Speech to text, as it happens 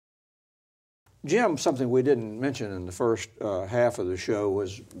Jim, something we didn't mention in the first half of the show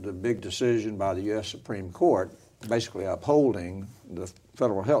was the big decision by the U.S. Supreme Court, basically upholding the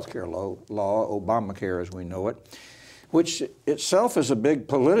federal health care law, Obamacare as we know it, which itself is a big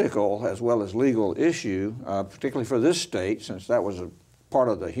political as well as legal issue, particularly for this state, since that was a part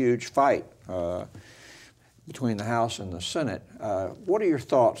of the huge fight between the House and the Senate. What are your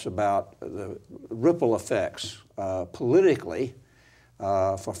thoughts about the ripple effects politically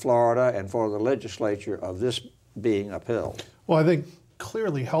for Florida and for the legislature of this being upheld? Well, I think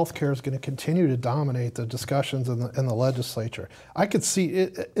clearly health care is going to continue to dominate the discussions in the legislature. I could see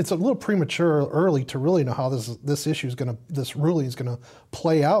it's a little premature early to really know how this issue is going to, this ruling is going to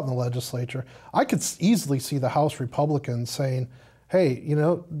play out in the legislature. I could easily see the House Republicans saying, hey, you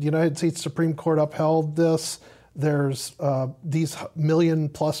know, the United States Supreme Court upheld this. There's these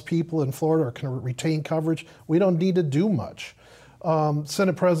million-plus people in Florida are going to retain coverage. We don't need to do much.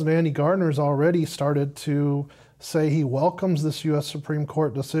 Senate President Andy Gardner has already started to say he welcomes this U.S. Supreme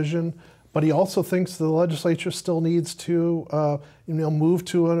Court decision, but he also thinks the legislature still needs to, move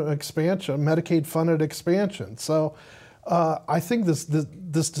to an expansion, a Medicaid-funded expansion. So I think this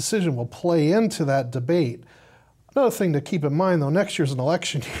decision will play into that debate. Another thing to keep in mind, though, next year's an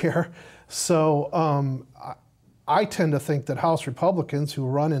election year, so I tend to think that House Republicans who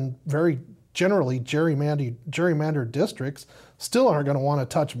run in very generally gerrymandered districts still aren't going to want to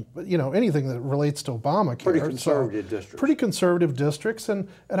touch, anything that relates to Obamacare. Pretty conservative districts. Pretty conservative districts, and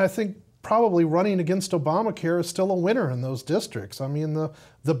I think probably running against Obamacare is still a winner in those districts. I mean,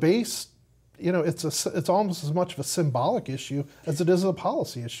 the base, it's almost as much of a symbolic issue as it is a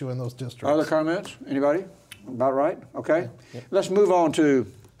policy issue in those districts. Other comments? Anybody? About right? Okay. Yeah. Let's move on to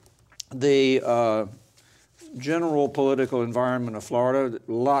the general political environment of Florida.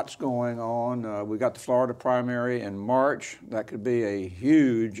 Lots going on. We got the Florida primary in March. That could be a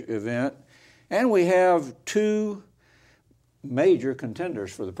huge event. And we have two major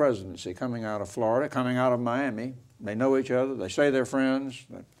contenders for the presidency coming out of Florida, coming out of Miami. They know each other. They say they're friends.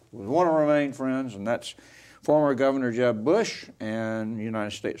 They want to remain friends, and that's former Governor Jeb Bush and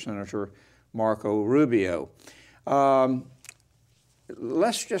United States Senator Marco Rubio.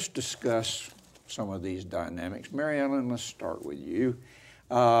 Let's just discuss some of these dynamics. Mary Ellen, let's start with you.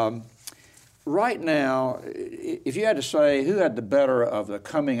 Right now, if you had to say who had the better of the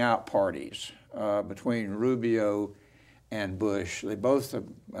coming out parties between Rubio and Bush, they both have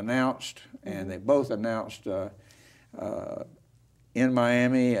announced, and they both announced in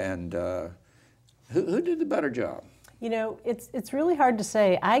Miami, and who did the better job? You know, it's really hard to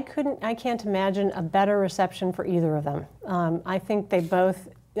say. I can't imagine a better reception for either of them. I think they both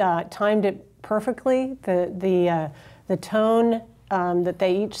timed it perfectly. The tone that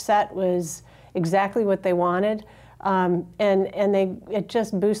they each set was exactly what they wanted, and it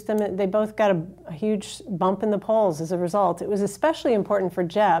just boosted them. They both got a huge bump in the polls as a result. It was especially important for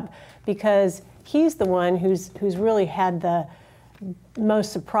Jeb because he's the one who's really had the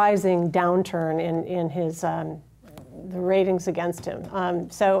most surprising downturn in his the ratings against him.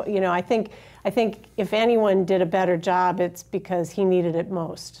 So I think if anyone did a better job, it's because he needed it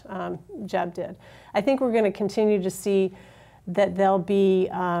most. Jeb did. I think we're going to continue to see that they'll be,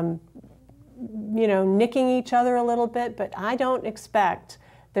 nicking each other a little bit, but I don't expect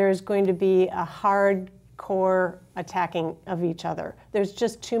there's going to be a hardcore attacking of each other. There's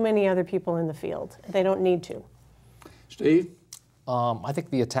just too many other people in the field. They don't need to. Steve? I think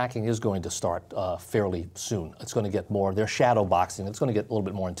the attacking is going to start fairly soon. It's going to get more. They're shadow boxing. It's going to get a little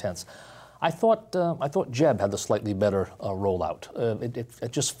bit more intense. I thought Jeb had the slightly better rollout.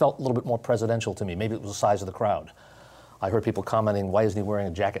 It just felt a little bit more presidential to me. Maybe it was the size of the crowd. I heard people commenting, why isn't he wearing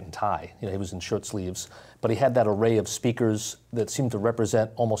a jacket and tie? He was in shirt sleeves. But he had that array of speakers that seemed to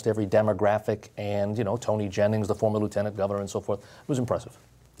represent almost every demographic, and Tony Jennings, the former lieutenant governor, and so forth. It was impressive.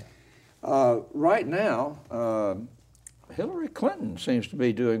 Right now, Hillary Clinton seems to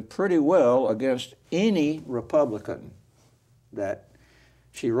be doing pretty well against any Republican that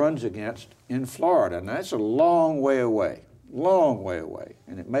she runs against in Florida, and that's a long way away,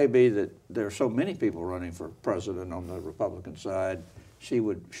 and it may be that there are so many people running for president on the Republican side, she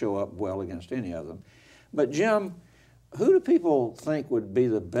would show up well against any of them. But Jim, who do people think would be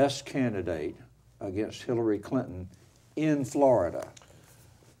the best candidate against Hillary Clinton in Florida?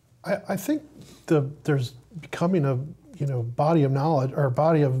 I think there's becoming a body of knowledge or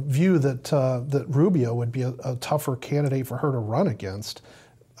body of view that Rubio would be a tougher candidate for her to run against.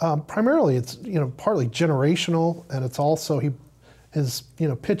 Primarily, it's partly generational, and it's also he is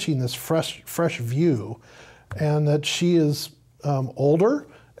pitching this fresh view, and that she is older,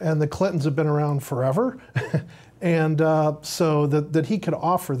 and the Clintons have been around forever, and so that he could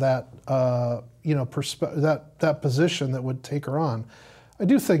offer that that position that would take her on. I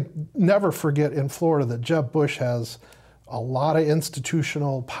do think, never forget in Florida that Jeb Bush has a lot of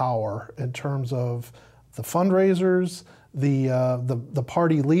institutional power in terms of the fundraisers, the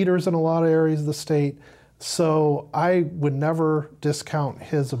party leaders in a lot of areas of the state. So I would never discount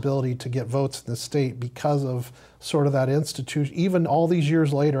his ability to get votes in the state because of sort of that institution. Even all these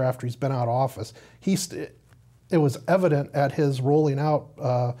years later, after he's been out of office, it was evident at his rolling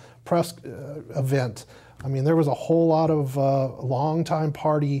out press event. I mean, there was a whole lot of longtime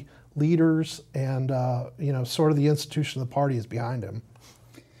party leaders, and sort of the institution of the party is behind him.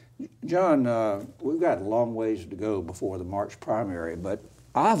 John, we've got a long ways to go before the March primary, but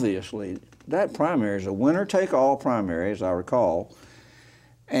obviously that primary is a winner-take-all primary, as I recall,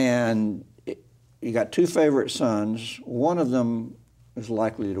 and you got two favorite sons. One of them is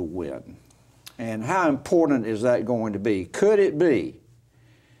likely to win. And how important is that going to be? Could it be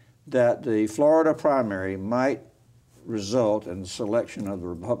that the Florida primary might result in the selection of the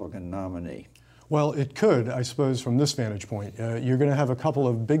Republican nominee? Well, it could, I suppose, from this vantage point. You're going to have a couple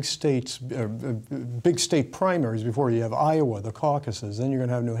of big states, big state primaries before you have Iowa, the caucuses, then you're going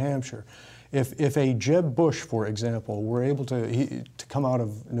to have New Hampshire. If a Jeb Bush, for example, were able to come out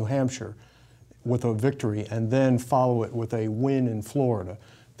of New Hampshire with a victory and then follow it with a win in Florida,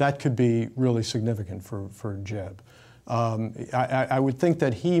 that could be really significant for Jeb. I would think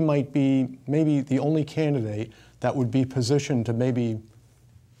that he might be maybe the only candidate that would be positioned to maybe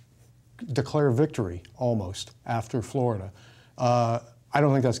declare victory almost after Florida. I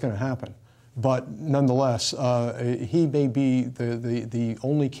don't think that's going to happen. But nonetheless, he may be the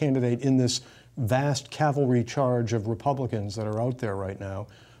only candidate in this vast cavalry charge of Republicans that are out there right now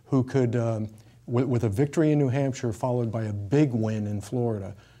who could, with a victory in New Hampshire followed by a big win in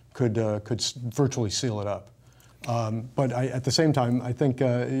Florida, could virtually seal it up. But at the same time, I think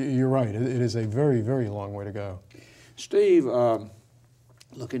you're right. It is a very, very long way to go. Steve,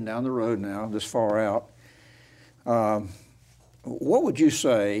 looking down the road now, this far out, what would you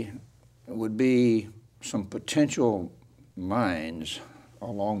say would be some potential mines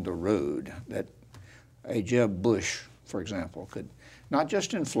along the road that a Jeb Bush, for example, could, not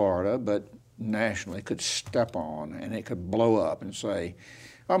just in Florida, but nationally, could step on and it could blow up and say,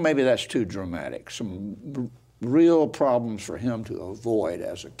 oh, maybe that's too dramatic. Some real problems for him to avoid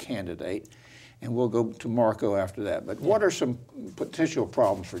as a candidate. And we'll go to Marco after that. But what are some potential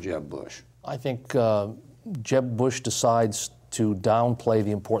problems for Jeb Bush? I think Jeb Bush decides to downplay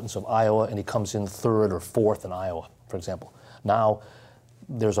the importance of Iowa, and he comes in third or fourth in Iowa, for example. Now,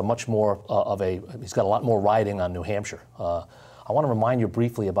 there's a much more he's got a lot more riding on New Hampshire. I want to remind you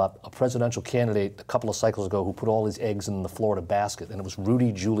briefly about a presidential candidate a couple of cycles ago who put all his eggs in the Florida basket, and it was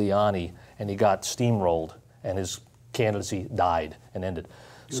Rudy Giuliani, and he got steamrolled, and his candidacy died and ended.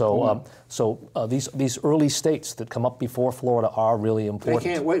 So these early states that come up before Florida are really important. They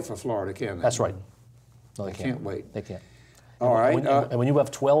can't wait for Florida, can they? That's right. No, they can't wait. They can't. All right. And when you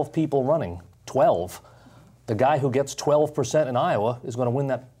have 12 people running, 12, the guy who gets 12% in Iowa is going to win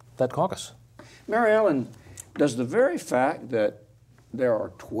that caucus. Mary Ellen, does the very fact that there are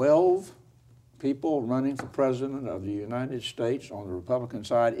 12 people running for president of the United States on the Republican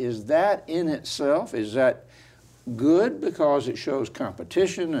side, is that in itself, is that good because it shows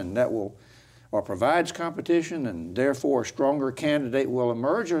competition and that will, or provides competition and therefore a stronger candidate will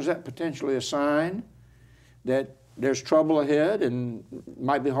emerge, or is that potentially a sign that there's trouble ahead and it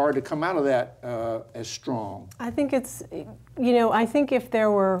might be hard to come out of that as strong? I think it's, I think if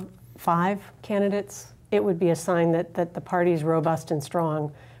there were 5 candidates, it would be a sign that the party is robust and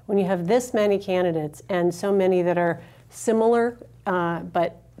strong. When you have this many candidates and so many that are similar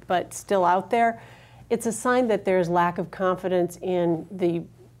but still out there, it's a sign that there's lack of confidence in the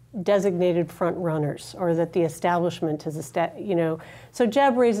designated front runners, or that the establishment is So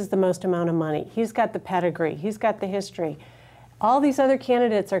Jeb raises the most amount of money. He's got the pedigree. He's got the history. All these other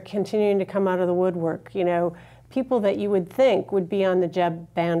candidates are continuing to come out of the woodwork. People that you would think would be on the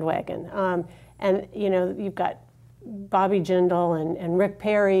Jeb bandwagon. And you've got Bobby Jindal and Rick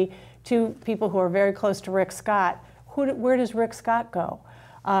Perry, 2 people who are very close to Rick Scott. Where does Rick Scott go?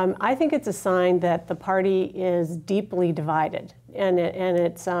 I think it's a sign that the party is deeply divided,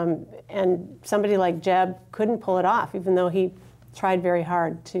 and somebody like Jeb couldn't pull it off, even though he tried very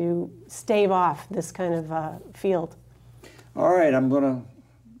hard to stave off this kind of field. All right, I'm going to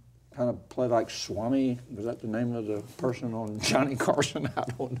kind of play like Swami. Was that the name of the person on Johnny Carson? I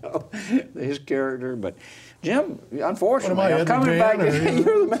don't know his character, but Jim, unfortunately, I'm coming back.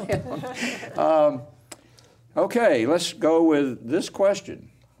 You're the man. Okay, let's go with this question.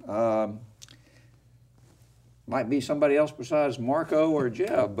 Might be somebody else besides Marco or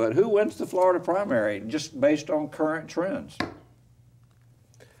Jeb, but who wins the Florida primary just based on current trends?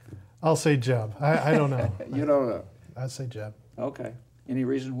 I'll say Jeb. I don't know. You don't know. I'd say Jeb. Okay. Any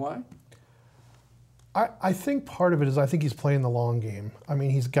reason why? I think part of it is I think he's playing the long game. I mean,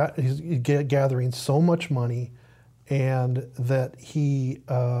 he's gathering so much money, and that he,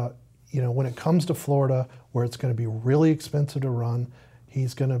 when it comes to Florida, where it's going to be really expensive to run,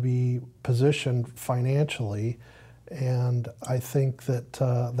 he's going to be positioned financially, and I think that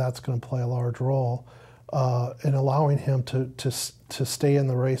that's going to play a large role in allowing him to stay in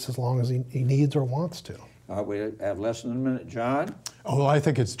the race as long as he needs or wants to. We have less than a minute. John? Oh, well, I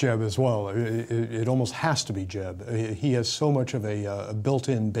think it's Jeb as well. It almost has to be Jeb. He has so much of a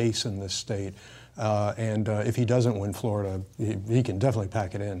built-in base in this state, and if he doesn't win Florida, he can definitely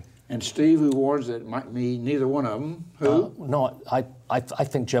pack it in. And Steve, who warns that it might be neither one of them. Who? No, I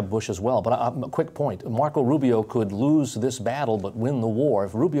think Jeb Bush as well. But a quick point. Marco Rubio could lose this battle but win the war.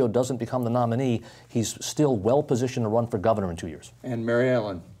 If Rubio doesn't become the nominee, he's still well positioned to run for governor in 2 years. And Mary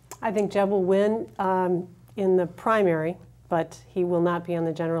Ellen? I think Jeb will win in the primary, but he will not be on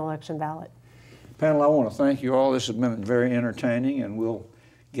the general election ballot. Panel, I want to thank you all. This has been very entertaining, and we'll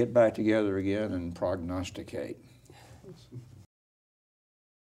get back together again and prognosticate.